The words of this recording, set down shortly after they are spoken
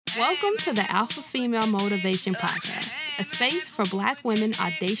Welcome to the Alpha Female Motivation Podcast, a space for Black women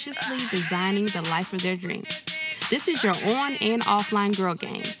audaciously designing the life of their dreams. This is your on and offline girl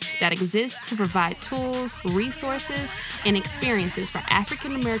gang that exists to provide tools, resources, and experiences for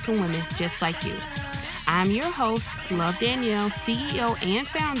African American women just like you. I'm your host, Love Danielle, CEO and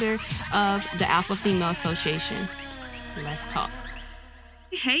founder of the Alpha Female Association. Let's talk.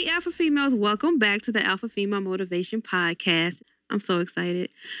 Hey, Alpha Females. Welcome back to the Alpha Female Motivation Podcast. I'm so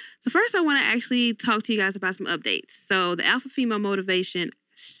excited. So first, I want to actually talk to you guys about some updates. So the Alpha Female Motivation,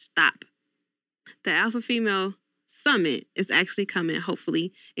 The Alpha Female Summit is actually coming,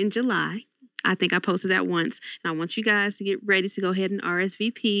 hopefully, in July. I think I posted that once. And I want you guys to get ready to go ahead and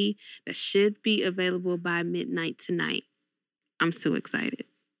RSVP. That should be available by midnight tonight. I'm so excited.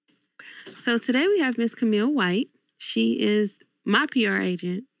 So today we have Miss Camille White. She is my PR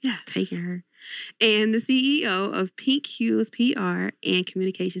agent. Yeah, taking her. And the CEO of Pink Hues PR and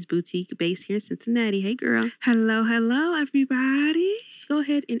Communications Boutique based here in Cincinnati. Hey, girl. Hello, everybody. Let's go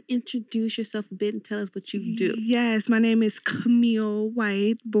ahead and introduce yourself a bit and tell us what you do. Yes, my name is Camille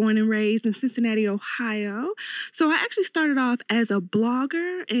White, born and raised in Cincinnati, Ohio. So I actually started off as a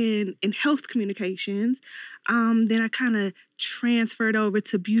blogger in health communications. Then I kind of transferred over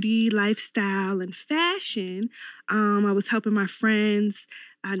to beauty, lifestyle, and fashion. I was helping my friends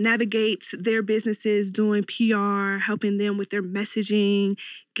navigate their businesses, doing PR, helping them with their messaging,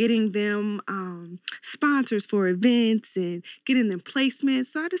 getting them sponsors for events and getting them placements.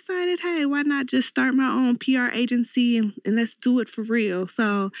 So I decided, hey, why not just start my own PR agency and let's do it for real.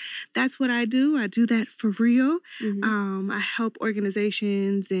 So that's what I do. I do that for real. Mm-hmm. I help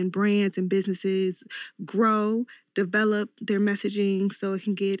organizations and brands and businesses grow, develop their messaging so it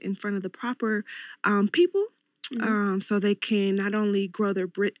can get in front of the proper people. Mm-hmm. So they can not only grow their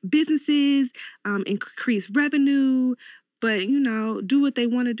businesses, increase revenue, but, do what they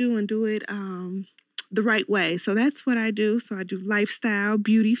want to do and do it the right way. So that's what I do. So I do lifestyle,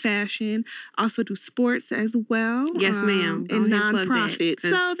 beauty, fashion, also do sports as well. Yes, ma'am. And nonprofit.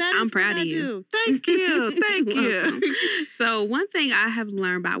 So I'm proud of you. Thank you. Thank you. So one thing I have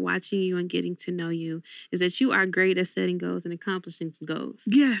learned by watching you and getting to know you is that you are great at setting goals and accomplishing some goals.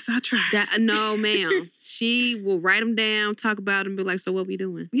 Yes, I try. No, ma'am. She will write them down, talk about them, be like, so what we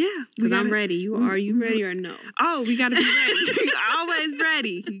doing? Yeah. Because I'm ready. Are you ready or no? Oh, we got to be ready. Always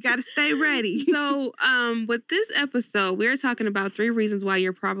ready. You got to stay ready. So with this episode, we're talking about 3 reasons why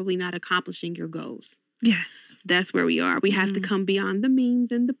you're probably not accomplishing your goals. Yes. That's where we are. We have to come beyond the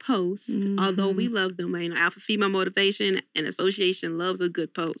memes and the posts, although we love them. Alpha Female Motivation and Association loves a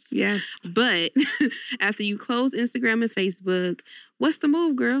good post. Yes. But after you close Instagram and Facebook, what's the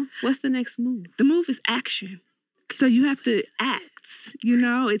move, girl? What's the next move? The move is action. So you have to act.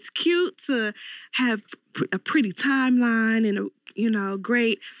 It's cute to have a pretty timeline and a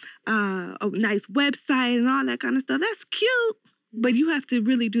great, a nice website and all that kind of stuff. That's cute. But you have to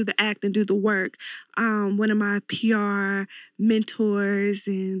really do the act and do the work. One of my PR mentors,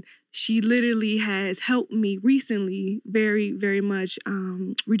 and she literally has helped me recently very, very much.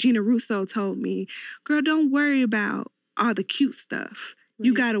 Regina Russo told me, girl, don't worry about all the cute stuff. Right.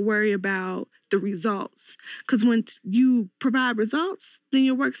 You got to worry about the results. Because when you provide results, then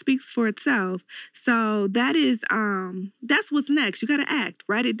your work speaks for itself. So that is, that's what's next. You got to act.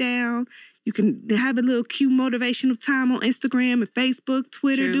 Write it down. You can have a little cute motivational time on Instagram and Facebook,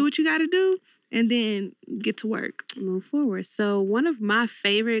 Twitter. True. Do what you got to do, and then get to work. Move forward. So one of my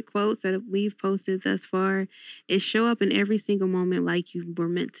favorite quotes that we've posted thus far is show up in every single moment like you were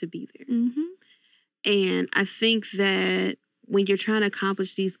meant to be there. Mm-hmm. And I think that when you're trying to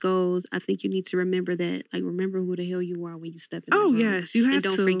accomplish these goals, I think you need to remember that, remember who the hell you are when you step in. Oh, yes, you have to.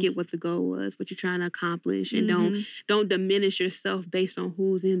 And don't forget what the goal was, what you're trying to accomplish, and don't diminish yourself based on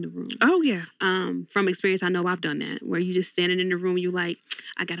who's in the room. Oh, yeah. From experience, I know I've done that, where you just standing in the room, you're like,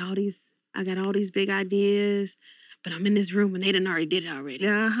 I got all these big ideas, but I'm in this room and they already did it already.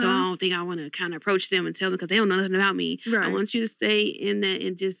 Uh-huh. So I don't think I want to kind of approach them and tell them because they don't know nothing about me. Right. I want you to stay in that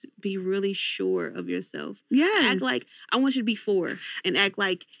and just be really sure of yourself. Yes. Act like, I want you to be 4 and act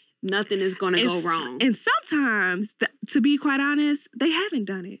like nothing is going to go wrong. And sometimes, to be quite honest, they haven't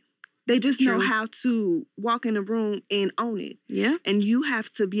done it. They just know how to walk in a room and own it. Yeah. And you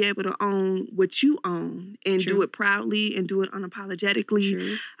have to be able to own what you own and do it proudly and do it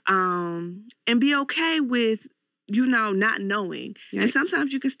unapologetically. And be okay with, not knowing. Right. And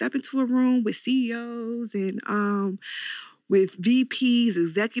sometimes you can step into a room with CEOs and with VPs,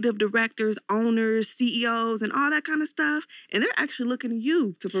 executive directors, owners, CEOs, and all that kind of stuff. And they're actually looking at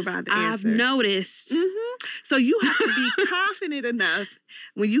you to provide the answer. I've noticed. Mm-hmm. So you have to be confident enough.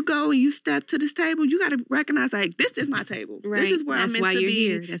 When you go and you step to this table, you got to recognize, like, this is my table. Right. This is where That's I'm meant why to you're be.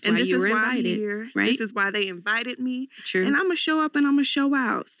 here. That's and why this you is were why invited. I'm here. Right. This is why they invited me. True. And I'm going to show up and I'm going to show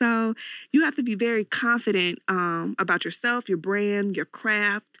out. So you have to be very confident about yourself, your brand, your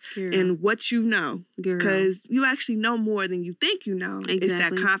craft, and what you know. Because you actually know more than you think you know. Exactly. It's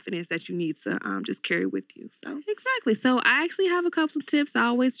that confidence that you need to just carry with you. So Exactly. So I actually have a couple of tips. I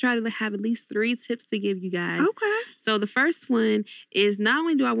always try to have at least 3 tips to give you guys. Okay. So the first one is, not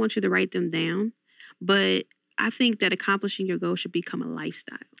only do I want you to write them down, but I think that accomplishing your goal should become a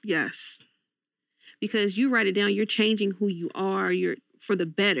lifestyle. Yes. Because you write it down, you're changing who you are. You're for the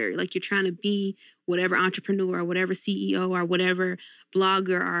better. Like, you're trying to be whatever entrepreneur or whatever CEO or whatever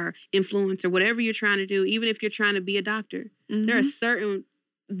blogger or influencer, whatever you're trying to do. Even if you're trying to be a doctor, there are certain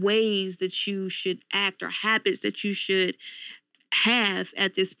ways that you should act or habits that you should have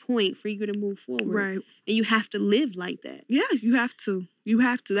at this point for you to move forward. Right. And you have to live like that. Yeah, you have to. You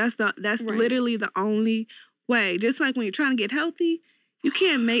have to. That's Right. literally the only way. Just like when you're trying to get healthy, you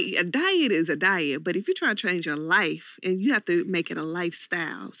can't make a diet is a diet, but if you're trying to change your life, and you have to make it a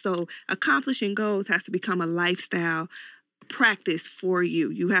lifestyle. So accomplishing goals has to become a lifestyle practice for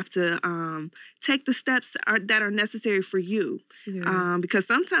you. You have to take the steps that are necessary for you. Yeah. Because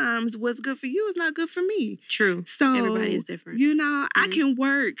sometimes what's good for you is not good for me. True. So Everybody is different. You know, I can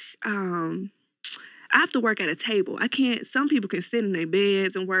work. I have to work at a table. I can't. Some people can sit in their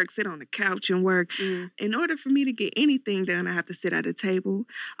beds and work, sit on the couch and work. In order for me to get anything done, I have to sit at a table.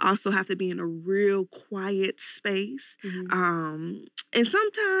 I also have to be in a real quiet space. And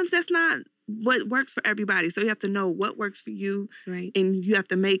sometimes that's not what works for everybody. So you have to know what works for you. Right. And you have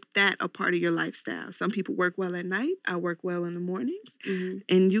to make that a part of your lifestyle. Some people work well at night. I work well in the mornings.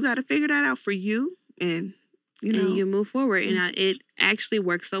 And you got to figure that out for you. And, you know. And you move forward. And it actually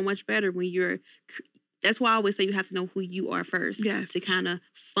works so much better when you're... That's why I always say you have to know who you are first. Yes. To kind of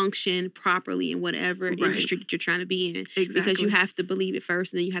function properly in whatever industry that you're trying to be in. Exactly. Because you have to believe it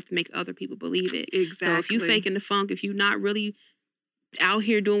first, and then you have to make other people believe it. Exactly. So if you faking the funk, if you're not really out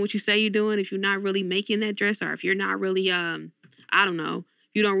here doing what you say you're doing, if you're not really making that dress, or if you're not really, I don't know,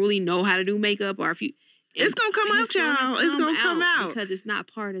 you don't really know how to do makeup, or if you... It's going to come out, y'all. It's going to come out. Because it's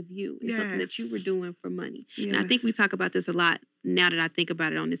not part of you. It's something that you were doing for money. Yes. And I think we talk about this a lot now that I think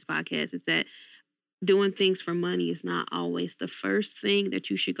about it on this podcast, is that doing things for money is not always the first thing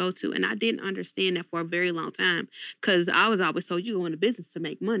that you should go to. And I didn't understand that for a very long time, because I was always told you go into business to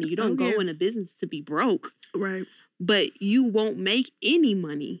make money. You don't go into business to be broke. Right. But you won't make any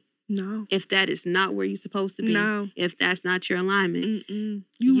money. No. If that is not where you're supposed to be. No. If that's not your alignment.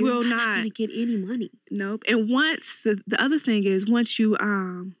 You will not not. going to get any money. Nope. And once, the other thing is, once you,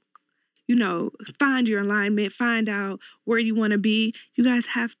 you know, find your alignment, find out where you want to be, you guys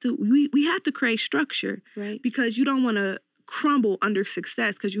have to, we have to create structure. Right. Because you don't want to crumble under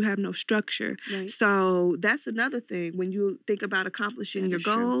success because you have no structure. Right. So that's another thing. When you think about accomplishing your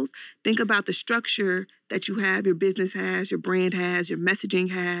goals, think about the structure that you have, your business has, your brand has, your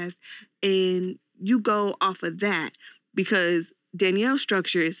messaging has, and you go off of that, because Danielle's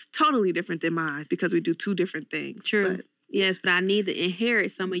structure is totally different than mine because we do 2 different things. True. But yes, but I need to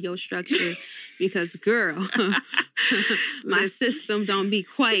inherit some of your structure because, girl, my system don't be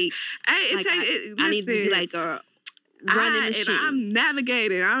quite. I need to be like a running machine. And I'm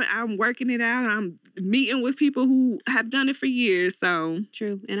navigating. I'm working it out. I'm meeting with people who have done it for years. So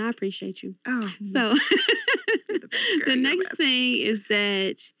true, and I appreciate you. Oh, so the next thing is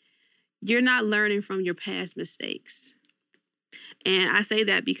that you're not learning from your past mistakes, and I say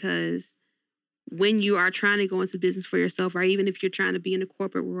that because when you are trying to go into business for yourself, or even if you're trying to be in the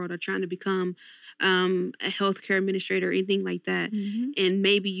corporate world or trying to become a healthcare administrator or anything like that, and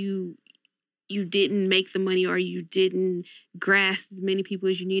maybe you didn't make the money, or you didn't grasp as many people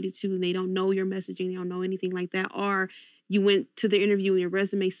as you needed to, and they don't know your messaging, they don't know anything like that, or you went to the interview and your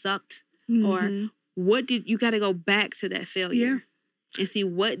resume sucked, or you got to go back to that failure and see,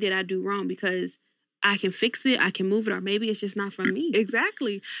 what did I do wrong? Because I can fix it, I can move it, or maybe it's just not from me.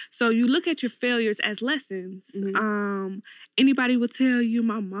 Exactly. So you look at your failures as lessons. Anybody will tell you,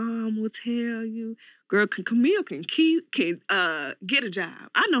 my mom will tell you, girl, Camille can get a job.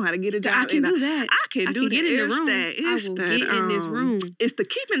 I know how to get a job. I can do that. I can do that. Get in the room. I will get in this room. It's the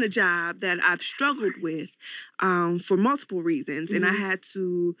keeping the job that I've struggled with for multiple reasons. And I had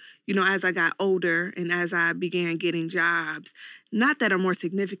to, you know, as I got older and as I began getting jobs, not that are more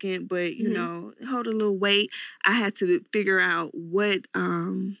significant, but, you know, hold a little weight. I had to figure out what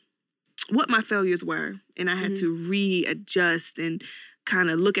what my failures were. And I had to readjust and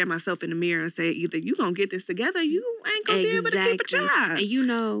kind of look at myself in the mirror and say, either you gonna get this together, you ain't gonna be able to keep a job. And you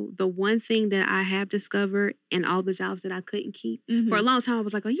know, the one thing that I have discovered in all the jobs that I couldn't keep, for a long time I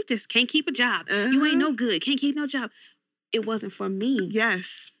was like, oh, you just can't keep a job. You ain't no good, can't keep no job. It wasn't for me.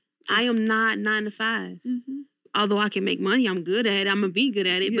 Yes. I am not 9 to 5. Although I can make money, I'm good at it. I'm going to be good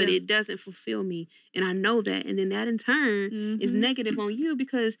at it, but it doesn't fulfill me. And I know that. And then that in turn is negative on you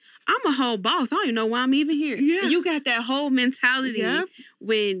because I'm a whole boss. I don't even know why I'm even here. Yeah. And you got that whole mentality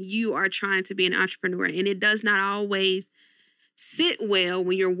when you are trying to be an entrepreneur. And it does not always sit well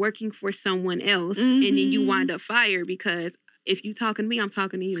when you're working for someone else and then you wind up fired because if you talking to me, I'm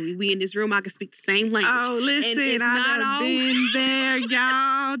talking to you. We in this room, I can speak the same language. Oh, listen, I done been there,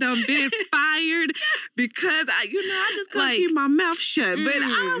 y'all. Done been fired because I just couldn't keep my mouth shut. But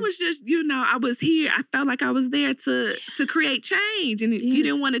I was just, I was here. I felt like I was there to create change. And if you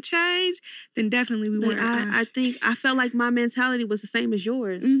didn't want to change, then definitely we weren't. I felt like my mentality was the same as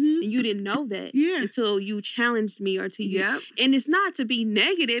yours. And you didn't know that until you challenged me or to you. And it's not to be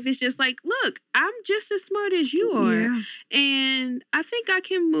negative. It's just like, look, I'm just as smart as you are. And I think I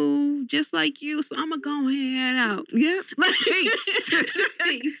can move just like you, so I'm going to go ahead out. Like,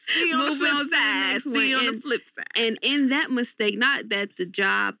 peace. See you on the flip side. And in that mistake, not that the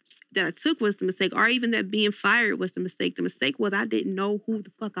job that I took was the mistake, or even that being fired was the mistake. The mistake was I didn't know who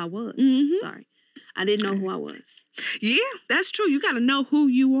the fuck I was. Sorry. I didn't know who I was. Yeah, that's true. You got to know who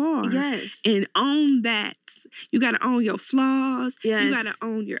you are. Yes. And own that. You got to own your flaws. Yes. You got to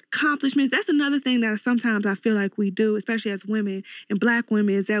own your accomplishments. That's another thing that sometimes I feel like we do, especially as women and Black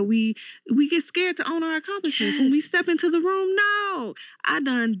women, is that we get scared to own our accomplishments. When we step into the room, no, I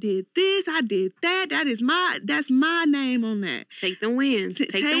done did this, I did that. That's my name on that. Take them wins.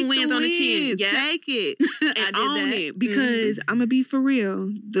 Take them wins on the chin. Yeah. Take it and own it. Because I'm going to be for real.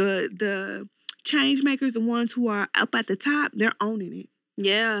 The change makers, the ones who are up at the top, they're owning it.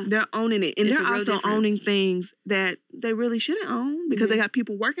 Yeah. They're owning it. And they're also owning things that they really shouldn't own because they got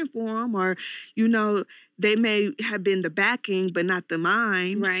people working for them or, they may have been the backing, but not the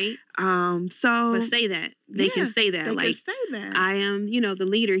mind. Right. But say that. They can say that. They can say that. I am, the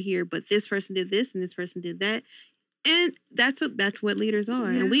leader here, but this person did this and this person did that. And that's what leaders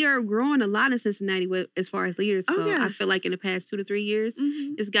are. Yeah. And we are growing a lot in Cincinnati as far as leaders go. Yes. I feel like in the past 2 to 3 years,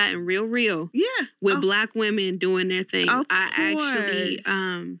 it's gotten real. Yeah. With Black women doing their thing. Actually,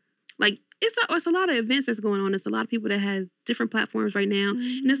 it's a lot of events that's going on. It's a lot of people that have different platforms right now.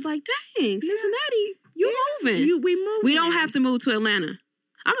 And it's like, dang, Cincinnati, you moving. We moving. We don't have to move to Atlanta.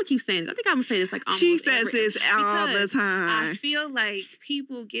 I'm going to keep saying this. I think I'm going to say this like almost She says this all the time. I feel like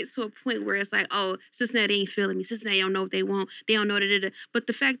people get to a point where it's like, oh, Cincinnati ain't feeling me. Cincinnati don't know what they want. They don't know da-da-da. But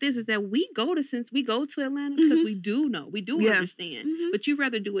the fact is that we go to Atlanta because we do know. We do understand. But you'd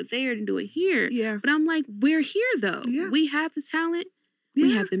rather do it there than do it here. Yeah. But I'm like, we're here though. Yeah. We have the talent.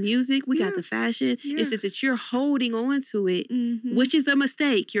 We have the music. We got the fashion. It's just that you're holding on to it, which is a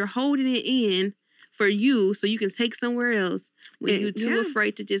mistake. You're holding it in for you so you can take somewhere else when you're too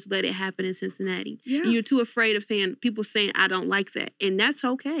afraid to just let it happen in Cincinnati. Yeah. And you're too afraid of people saying, I don't like that. And that's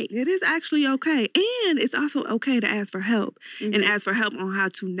okay. It is actually okay. And it's also okay to ask for help and ask for help on how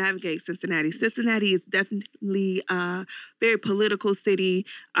to navigate Cincinnati. Cincinnati is definitely a very political city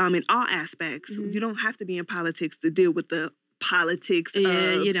in all aspects. You don't have to be in politics to deal with the politics of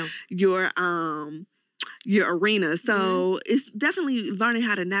your arena. So it's definitely learning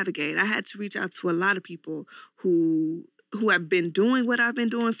how to navigate. I had to reach out to a lot of people who have been doing what I've been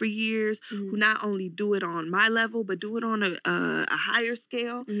doing for years, who not only do it on my level, but do it on a higher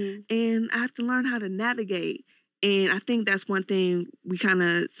scale. And I have to learn how to navigate. And I think that's one thing we kind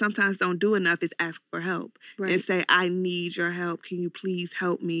of sometimes don't do enough is ask for help and say, I need your help. Can you please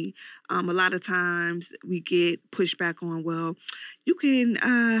help me? A lot of times we get pushback on, well, you can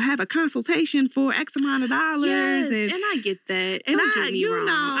have a consultation for X amount of dollars. Yes, and I get that. And I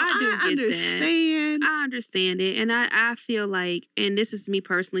understand. I understand it. And I feel like, and this is me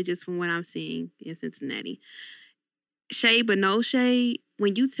personally, just from what I'm seeing in Cincinnati, shade but no shade,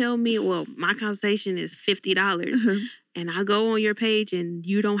 when you tell me, well, my consultation is $50 and I go on your page and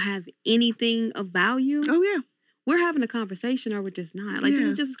you don't have anything of value. Oh, yeah. We're having a conversation or we're just not. Like, this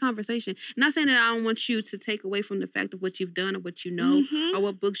is just a conversation. I'm not saying that I don't want you to take away from the fact of what you've done or what you know or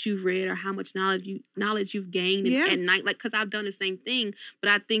what books you've read or how much knowledge you've gained at night. Like, because I've done the same thing. But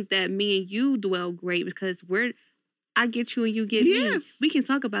I think that me and you dwell great because I get you and you get me. We can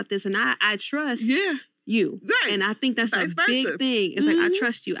talk about this and I trust you. Right. And I think that's a big thing. It's like, I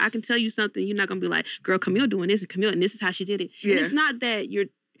trust you. I can tell you something. You're not going to be like, girl, Camille doing this and this is how she did it. And it's not that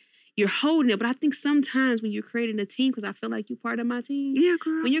you're holding it. But I think sometimes when you're creating a team, because I feel like you're part of my team. Yeah,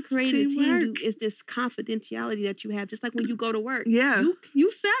 girl. When you're creating Teamwork. a team, it's this confidentiality that you have. Just like when you go to work. Yeah.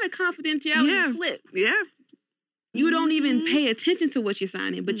 You sign a confidentiality slip. Yeah. You don't even pay attention to what you're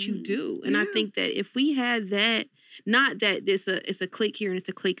signing, but you do. And I Yeah. think that if we had that, not that it's a click here and it's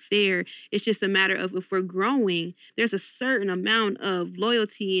a click there, it's just a matter of if we're growing, there's a certain amount of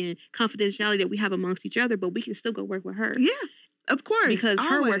loyalty and confidentiality that we have amongst each other, but we can still go work with her. Yeah. Of course. Because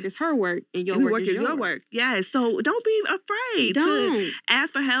her work is her work and your work is your work. Yes. So don't be afraid to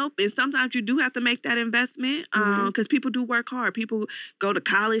ask for help. And sometimes you do have to make that investment because people do work hard. People go to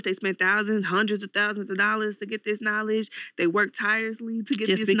college. They spend thousands, hundreds of thousands of dollars to get this knowledge. They work tirelessly to get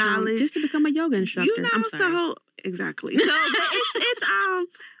this knowledge. Just to become a yoga instructor. You know, I'm sorry. So exactly. So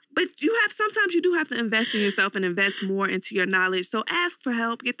but sometimes you do have to invest in yourself and invest more into your knowledge. So ask for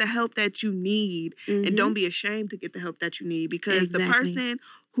help, get the help that you need, and don't be ashamed to get the help that you need because the person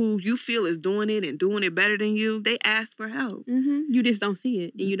who you feel is doing it and doing it better than you, they ask for help. You just don't see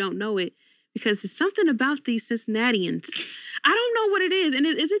it and you don't know it because there's something about these Cincinnatians. I don't know what it is. And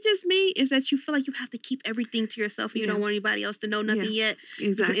is it just me? Is that you feel like you have to keep everything to yourself and you don't want anybody else to know nothing yet?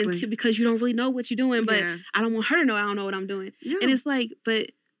 Exactly. Because you don't really know what you're doing, but I don't want her to know I don't know what I'm doing. Yeah. And it's like,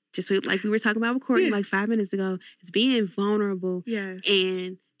 but just like we were talking about recording like 5 minutes ago, it's being vulnerable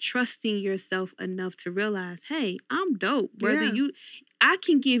and trusting yourself enough to realize, hey, I'm dope. I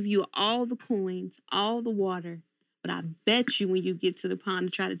can give you all the coins, all the water, but I bet you when you get to the pond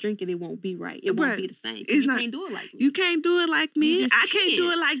to try to drink it, it won't be right. It won't be the same. You can't do it like me. You can't do it like me. I can't do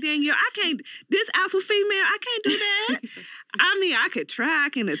can't. it like Danielle. I can't. This alpha female, I can't do that. I mean, I could try. I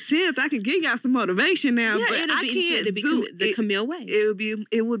can attempt. I can give y'all some motivation now, but I can't do it. The Camille way.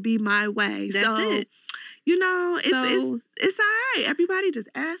 It would be my way. That's it. You know, it's all right. Everybody just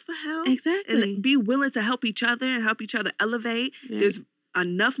ask for help. Exactly. And be willing to help each other and help each other elevate. Yeah. There's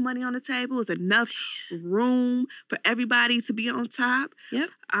enough money on the table. There's enough room for everybody to be on top. Yep.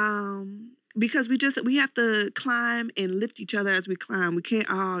 Because we have to climb and lift each other as we climb. We can't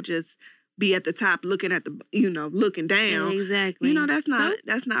all just be at the top looking at looking down. Yeah, exactly. You know, that's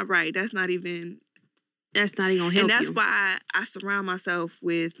not right. That's not even gonna help. And that's why I surround myself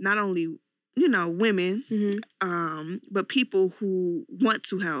with not only women, but people who want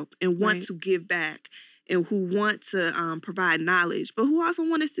to help and want to give back and who want to provide knowledge, but who also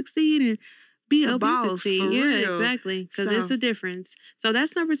want to succeed and be a boss. For real. Exactly. Because it's a difference. So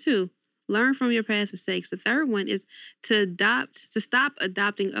that's number 2. Learn from your past mistakes. The third one is to stop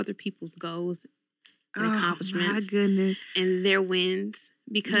adopting other people's goals and accomplishments and their wins.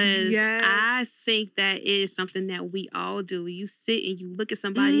 Because I think that is something that we all do. You sit and you look at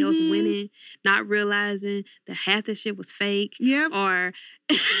somebody else winning, not realizing that half the shit was fake, or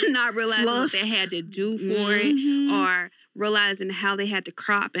not realizing what they had to do for it, or realizing how they had to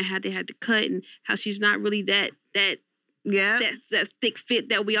crop and how they had to cut, and how she's not really that thick fit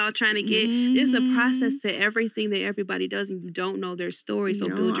that we all trying to get. It's a process to everything that everybody does, and you don't know their story, so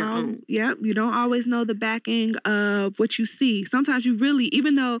build your own. Yep, you don't always know the backing of what you see. Sometimes you really,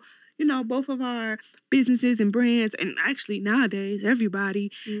 even though, both of our businesses and brands, and actually nowadays,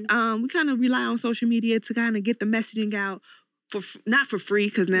 everybody, we kind of rely on social media to kind of get the messaging out. Not for free,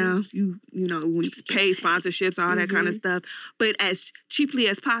 because now we pay sponsorships, all that kind of stuff, but as cheaply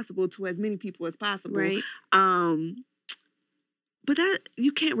as possible to as many people as possible. Right. But that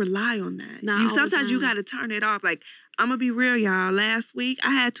you can't rely on that. Sometimes you got to turn it off. Like, I'm going to be real, y'all. Last week, I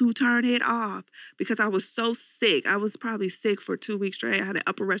had to turn it off because I was so sick. I was probably sick for 2 weeks straight. I had an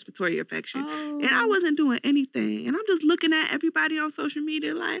upper respiratory infection. And I wasn't doing anything. And I'm just looking at everybody on social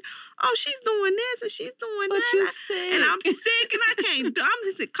media like, oh, she's doing this and she's doing that. You're sick. And I'm sick and I can't do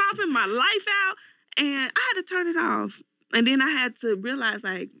I'm just coughing my life out. And I had to turn it off. And then I had to realize,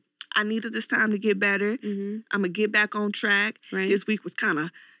 like, I needed this time to get better. I'm going to get back on track. Right. This week was kind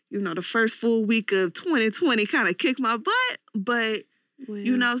of, the first full week of 2020 kind of kicked my butt. But,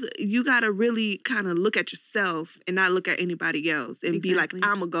 you got to really kind of look at yourself and not look at anybody else and be like,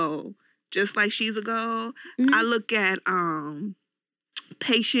 I'm a goal. Just like she's a goal. I look at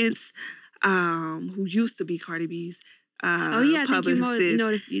Patience, who used to be Cardi B's I publicist.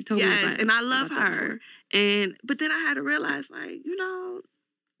 think you told me about it. And I love her. But then I had to realize, like,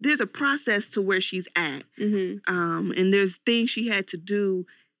 there's a process to where she's at. And there's things she had to do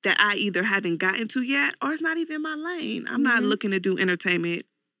that I either haven't gotten to yet or it's not even my lane. I'm not looking to do entertainment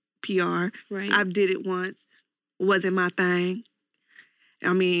PR. Right. I did it once. Wasn't my thing.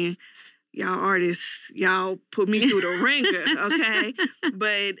 I mean, y'all artists, y'all put me through the ringer, okay?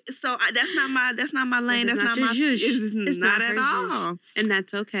 But so that's not my lane. That's not my. It's not at all, and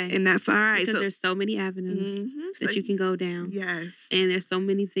that's okay. And that's all right because there's so many avenues that you can go down. Yes, and there's so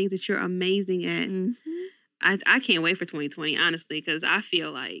many things that you're amazing at. I can't wait for 2020, honestly, because I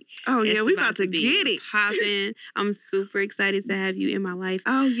feel like we about to get it popping. I'm super excited to have you in my life.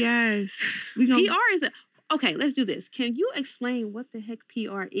 Oh yes, PR is okay. Let's do this. Can you explain what the heck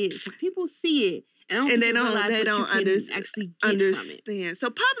PR is? Because people see it and they don't actually understand.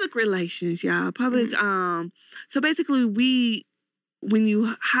 So public relations, y'all. So basically, when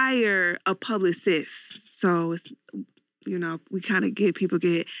you hire a publicist, so it's. We kind of people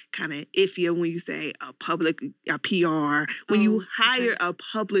get kind of iffy when you say a PR. When you hire a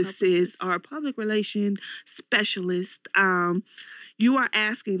publicist or a public relation specialist, you are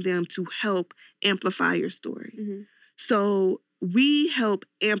asking them to help amplify your story. So we help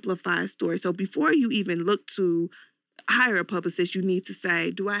amplify a story. So before you even look to hire a publicist, you need to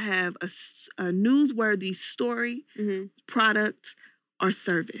say, do I have a newsworthy story, product, or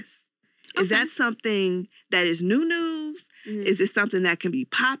service? Is that something that is new news? Is it something that can be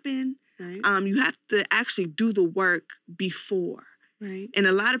popping? Right. You have to actually do the work before. Right. And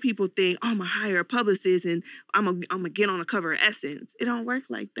a lot of people think, I'm going to hire a publicist and I'm going to get on the cover of Essence. It don't work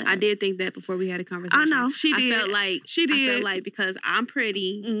like that. I did think that before we had a conversation. I know, she did. I felt like she did. I felt like because I'm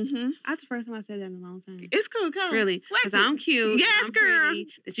pretty. That's the first time I said that in a long time. It's cool. Really. Because I'm cute. Yes, I'm girl. Pretty,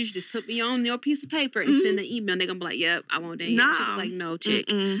 that you should just put me on your piece of paper and send an email. They're going to be like, yep, I want that. No. She was like, no, chick.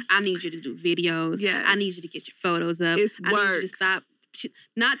 I need you to do videos. Yes. I need you to get your photos up. It's I work. need you to stop.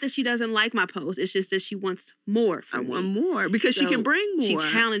 Not that she doesn't like my posts. It's just that she wants more from me. I want more because she can bring more. She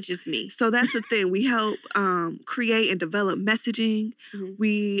challenges me. So that's the thing. We help create and develop messaging.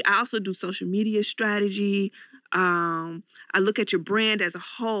 I also do social media strategy. I look at your brand as a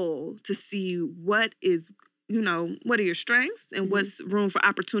whole to see what are your strengths and what's room for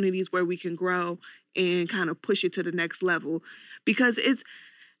opportunities where we can grow and kind of push it to the next level. Because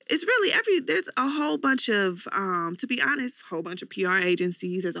it's really there's a whole bunch of, to be honest, whole bunch of PR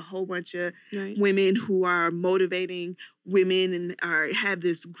agencies. There's a whole bunch of women who are motivating women and have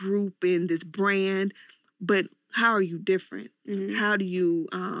this group and this brand. But how are you different? How do you,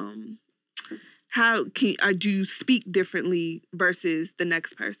 do you speak differently versus the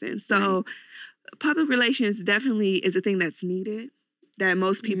next person? So public relations definitely is a thing that's needed that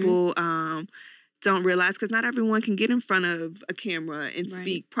most people, don't realize because not everyone can get in front of a camera and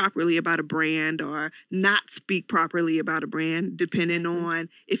speak properly about a brand or not speak properly about a brand, depending on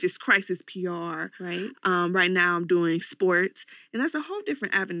if it's crisis PR. Right. Right now I'm doing sports, and that's a whole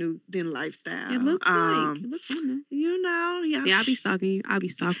different avenue than lifestyle. It looks like. It looks fun. Yeah, I'll be stalking you. I'll be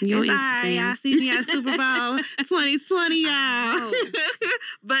stalking you on Instagram. Y'all see me at Super Bowl 2020, y'all.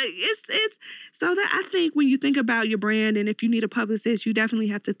 But it's so that I think when you think about your brand and if you need a publicist, you definitely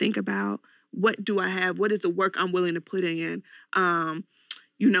have to think about, what do I have? What is the work I'm willing to put in?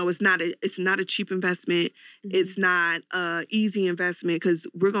 It's not a cheap investment. It's not an easy investment because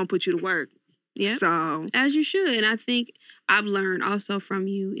we're going to put you to work. Yeah. So as you should. And I think I've learned also from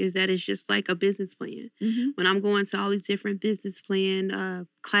you is that it's just like a business plan. When I'm going to all these different business plan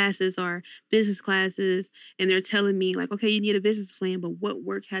classes or business classes, and they're telling me like, okay, you need a business plan, but what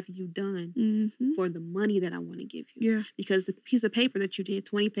work have you done for the money that I want to give you? Yeah. Because the piece of paper that you did,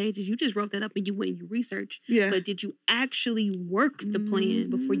 20 pages, you just wrote that up and you went and you researched. Yeah. But did you actually work the plan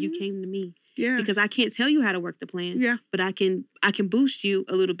before you came to me? Yeah. Because I can't tell you how to work the plan. Yeah. But I can boost you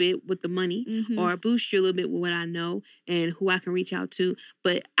a little bit with the money or boost you a little bit with what I know and who I can reach out to.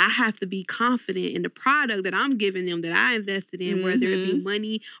 But I have to be confident in the product that I'm giving them, that I invested in, whether it be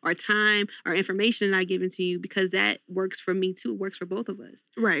money or time or information that I give to you, because that works for me too. It works for both of us.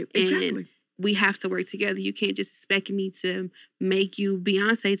 Right. And exactly. We have to work together. You can't just expect me to make you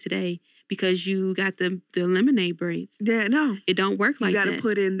Beyonce today because you got the lemonade braids. Yeah, no. It don't work like that. You got to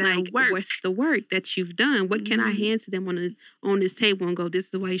put in that work. What's the work that you've done? What can I hand to them on this table and go, this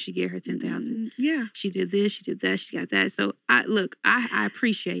is why you should get her $10,000. Yeah. She did this, she did that, she got that. So I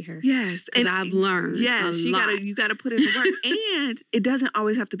appreciate her. Yes. Because I've learned you got to put in the work. And it doesn't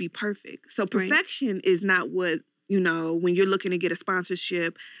always have to be perfect. So perfection is not what, when you're looking to get a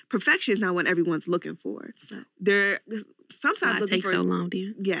sponsorship, perfection is not what everyone's looking for. They're sometimes it takes so long,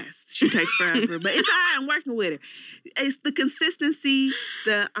 then. Yes, she takes forever, but it's all right. I'm working with her. It's the consistency,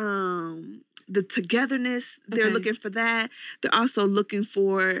 the togetherness. They're looking for that. They're also looking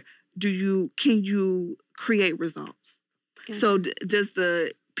for, can you create results? Okay. So does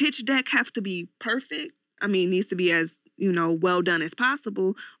the pitch deck have to be perfect? I mean, it needs to be as, well done as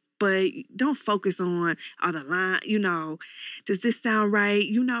possible. But don't focus on the line, does this sound right?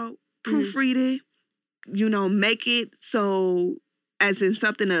 proofread it, make it so as in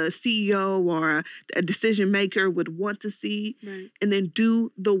something a CEO or a decision maker would want to see, and then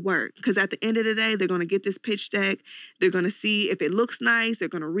do the work. Because at the end of the day, they're going to get this pitch deck. They're going to see if it looks nice. They're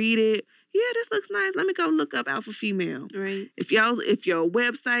going to read it. Yeah, this looks nice. Let me go look up alpha female. Right. If your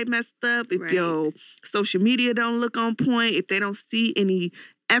website messed up, if your social media don't look on point, if they don't see any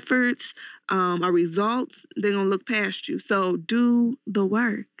efforts or results, they're going to look past you. So do the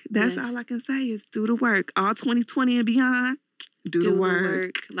work. That's all I can say is do the work. All 2020 and beyond. Do the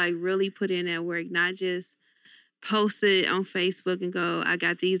work. Like really put in that work, not just post it on Facebook and go, I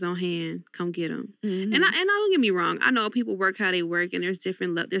got these on hand, come get them. And I don't get me wrong, I know people work how they work, and there's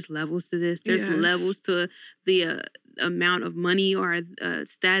there's levels to this. There's levels to the amount of money or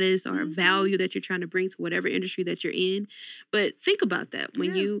status or value that you're trying to bring to whatever industry that you're in. But think about that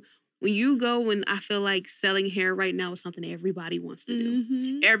when you go, and I feel like selling hair right now is something everybody wants to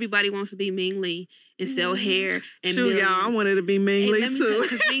do. Everybody wants to be Ming Lee and sell hair. And y'all, I wanted to be Ming Lee too.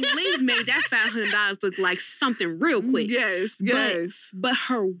 Because Ming Lee made that $500 look like something real quick. Yes. But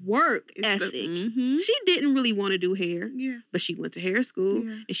her work ethic, she didn't really want to do hair. Yeah. But she went to hair school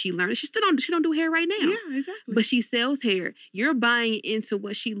and she learned. She don't do hair right now. Yeah, exactly. But she sells hair. You're buying into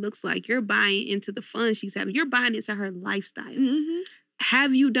what she looks like. You're buying into the fun she's having. You're buying into her lifestyle.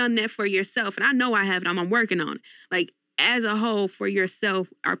 Have you done that for yourself? And I know I haven't. I'm working on it. Like, as a whole, for yourself,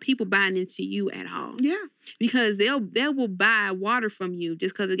 are people buying into you at all? Yeah. Because they will buy water from you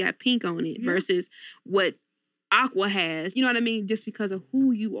just because it got pink on it versus what Aqua has. You know what I mean? Just because of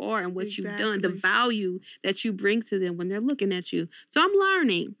who you are and what you've done, the value that you bring to them when they're looking at you. So I'm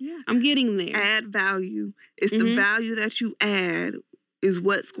learning. Yeah. I'm getting there. Add value. It's the value that you add is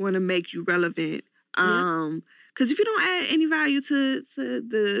what's going to make you relevant. Because if you don't add any value to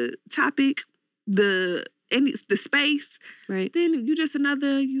the topic, the space, then you just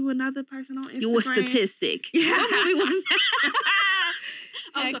another person on Instagram. You a statistic. Yeah. What movie was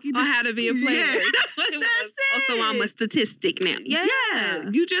that? On How to Be a Player. Yeah. That's what it was. Also, I'm a statistic now. Yeah.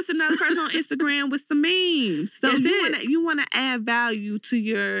 You just another person on Instagram with some memes. So you want to add value to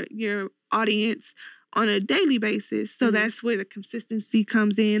your audience on a daily basis. So that's where the consistency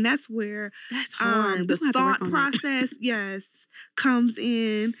comes in. That's where hard. The thought process, comes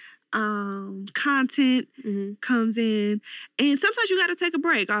in. Content comes in. And sometimes you got to take a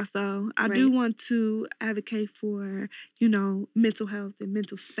break also. I do want to advocate for, mental health and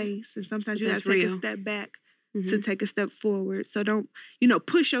mental space. And sometimes you got to take a step back to take a step forward. So don't,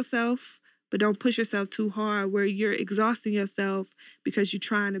 push yourself. But don't push yourself too hard where you're exhausting yourself because you're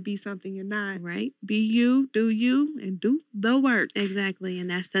trying to be something you're not. Right. Be you, and do the work. Exactly. And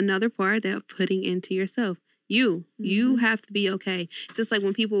that's another part that putting into yourself. You have to be okay. It's just like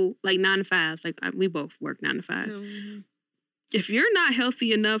when people like 9 to 5s, like we both work 9 to 5s. If you're not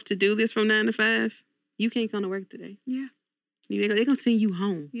healthy enough to do this from 9 to 5, you can't come to work today. Yeah. They're going to send you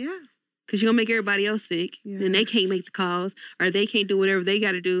home. Yeah. Because you're going to make everybody else sick. Yes. And they can't make the calls or they can't do whatever they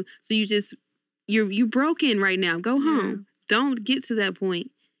got to do. So you're broken right now. Go home. Don't get to that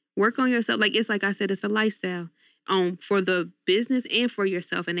point. Work on yourself. Like I said, it's a lifestyle for the business and for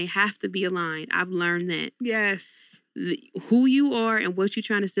yourself. And they have to be aligned. I've learned that. Yes. Who you are and what you're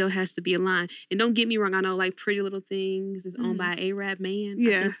trying to sell has to be aligned. And don't get me wrong. I know like Pretty Little Things is owned by an Arab man.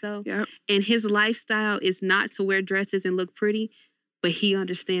 Yeah. I think so. Yep. And his lifestyle is not to wear dresses and look pretty. But he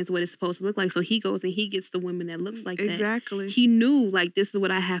understands what it's supposed to look like. So he goes and he gets the women that looks like that. Exactly. He knew, this is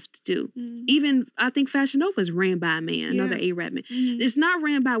what I have to do. Even, I think Fashion Nova is ran by a man, another Arab man. It's not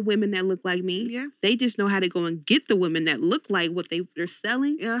ran by women that look like me. Yeah. They just know how to go and get the women that look like what they're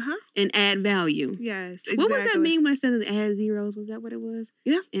selling and add value. Yes, exactly. What was that mean when I said add zeros? Was that what it was?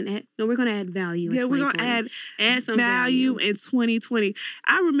 Yeah. We're going to add value in 2020. We're going to add some value in 2020.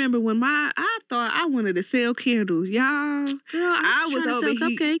 I remember when I thought I wanted to sell candles. Y'all. Girl, I was trying to sell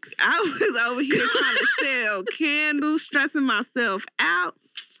cupcakes. I was over here trying to sell candles, stressing myself out.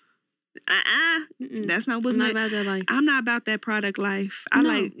 That's not what's not about that life. I'm not about that product life.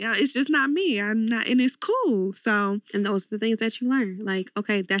 It's just not me. I'm not, and it's cool. So, and those are the things that you learn. Like,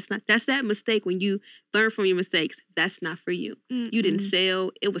 okay, that's that mistake when you learn from your mistakes. That's not for you. You didn't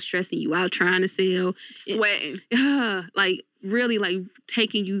sell. It was stressing you out trying to sell, sweating. Really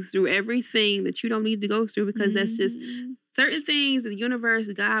taking you through everything that you don't need to go through because that's just certain things, the universe,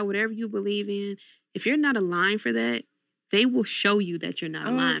 God, whatever you believe in. If you're not aligned for that, they will show you that you're not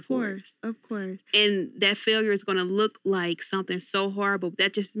aligned for it. Of course. And that failure is going to look like something so horrible.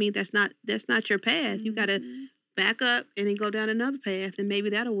 That just means that's not your path. You got to back up and then go down another path and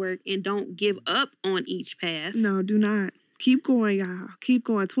maybe that'll work. And don't give up on each path. No, do not. Keep going, y'all. Keep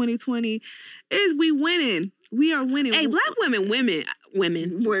going. 2020 is we winning. We are winning. Hey, black women.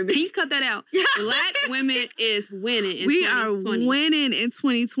 Can you cut that out? Black women is winning in 2020. We are winning in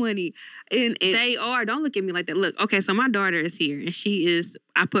 2020. And they are. Don't look at me like that. Look, okay, so my daughter is here, and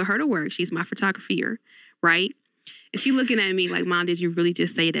I put her to work. She's my photographer, right? And she looking at me like, Mom, did you really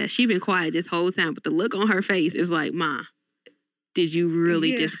just say that? She been quiet this whole time, but the look on her face is like, Ma, did you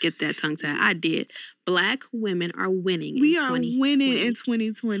really just get that tongue tied? I did. Black women are winning in 2020. We are winning in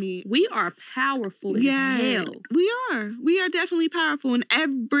 2020. We are powerful as hell. We are. We are definitely powerful in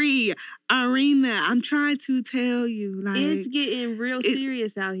every arena. I'm trying to tell you. Like, it's getting real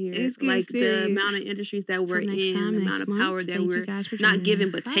serious out here. It's getting like serious. The amount of industries that we're in, the amount of power that we're not giving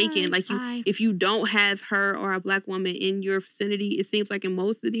but taking. Like if you don't have her or a black woman in your vicinity, it seems like in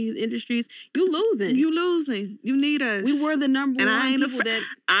most of these industries, you losing. You need us. We were the number one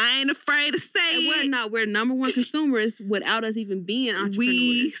I ain't afraid to say it. We're number one consumers without us even being entrepreneurs.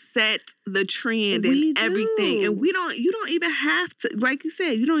 We set the trend in everything. And you don't even have to, like you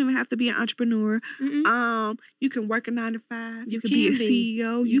said, you don't even have to be an entrepreneur. Mm-hmm. You can work a 9 to 5. You can be a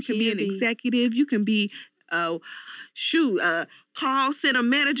CEO. You can be an executive. You can be call center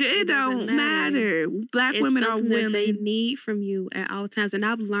manager. It don't matter. Black women are willing. That they need from you at all times. And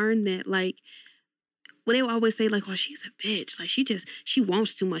I've learned that, like, well, they will always say, like, oh, she's a bitch. Like, she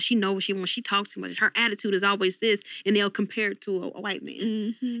wants too much. She knows what she wants. She talks too much. Her attitude is always this. And they'll compare it to a white man.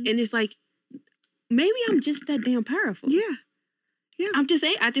 Mm-hmm. And it's like, maybe I'm just that damn powerful. Yeah. I just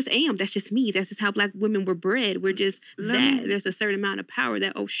am. That's just me. That's just how black women were bred. We're just that. There's a certain amount of power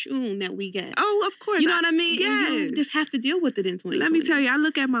that we get. Oh, of course. You know what I mean? Yeah. You just have to deal with it in 2020. Let me tell you, I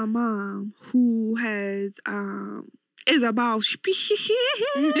look at my mom who has... is a boss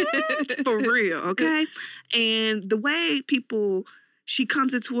for real, okay? And the way she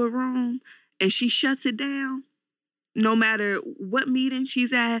comes into a room and she shuts it down, no matter what meeting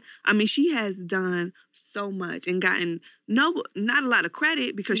she's at. I mean, she has done so much and gotten not a lot of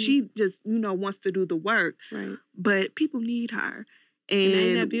credit because she just, wants to do the work. Right. But people need her. And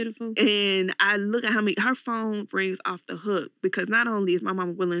ain't that beautiful? And I look at her phone rings off the hook because not only is my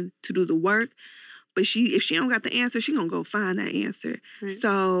mama willing to do the work, but if she don't got the answer, she gonna go find that answer. Right.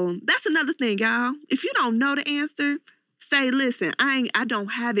 So that's another thing, y'all. If you don't know the answer, say, listen, I don't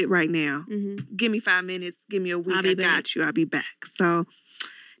have it right now. Mm-hmm. Give me 5 minutes. Give me a week. I got you. I'll be back. So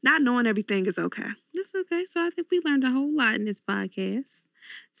not knowing everything is okay. That's okay. So I think we learned a whole lot in this podcast.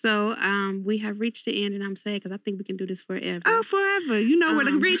 So we have reached the end, and I'm sad because I think we can do this forever. Oh, forever. You know where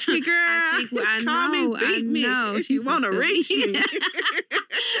to reach me, girl. I know. If you want to reach me.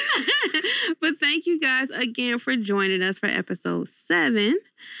 But thank you guys again for joining us for episode 7.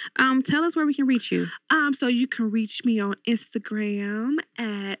 Tell us where we can reach you. So you can reach me on Instagram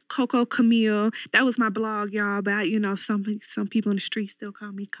at Coco Camille. That was my blog, y'all. But some people in the streets still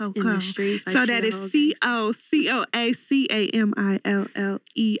call me Coco. In the streets, so that is COCOACAMILLE_.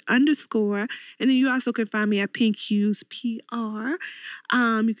 And then you also can find me at Pink Hues PR.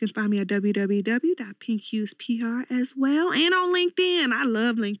 You can find me at www.pinkhuespr as well. And on LinkedIn. I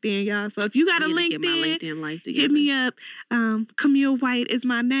love LinkedIn, y'all. So if you got a LinkedIn, get my LinkedIn life together. Hit me up. Camille White is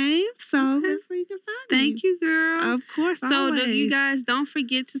my name. So that's where you can find me. Thank you, girl. Of course. So you guys don't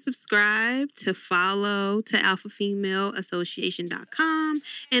forget to subscribe, to follow to alphafemaleassociation.com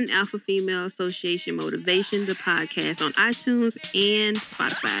and Alpha Female Association Motivation, the podcast on iTunes and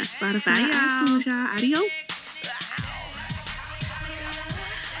Spotify. Bye, y'all. Adios.